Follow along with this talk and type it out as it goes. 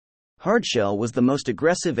Hardshell was the most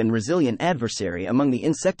aggressive and resilient adversary among the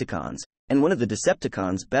Insecticons, and one of the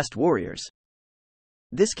Decepticons' best warriors.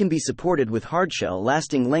 This can be supported with Hardshell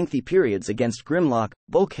lasting lengthy periods against Grimlock,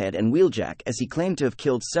 Bulkhead and Wheeljack, as he claimed to have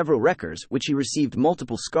killed several Wreckers, which he received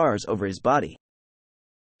multiple scars over his body.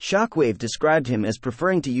 Shockwave described him as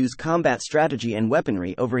preferring to use combat strategy and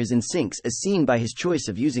weaponry over his instincts, as seen by his choice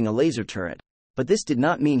of using a laser turret, but this did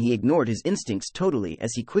not mean he ignored his instincts totally,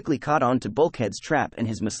 as he quickly caught on to Bulkhead's trap and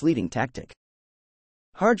his misleading tactic.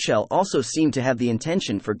 Hardshell also seemed to have the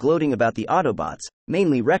intention for gloating about the Autobots,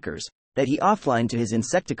 mainly Wreckers, that he offlined to his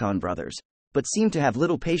Insecticon brothers, but seemed to have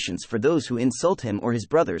little patience for those who insult him or his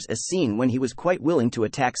brothers, as seen when he was quite willing to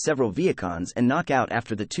attack several Viacons and knock out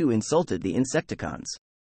after the two insulted the Insecticons.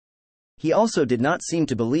 He also did not seem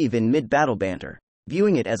to believe in mid-battle banter,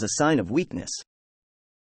 viewing it as a sign of weakness.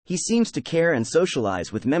 He seems to care and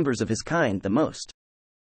socialize with members of his kind the most.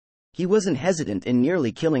 He wasn't hesitant in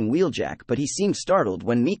nearly killing Wheeljack, but he seemed startled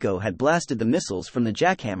when Miko had blasted the missiles from the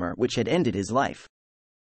jackhammer which had ended his life.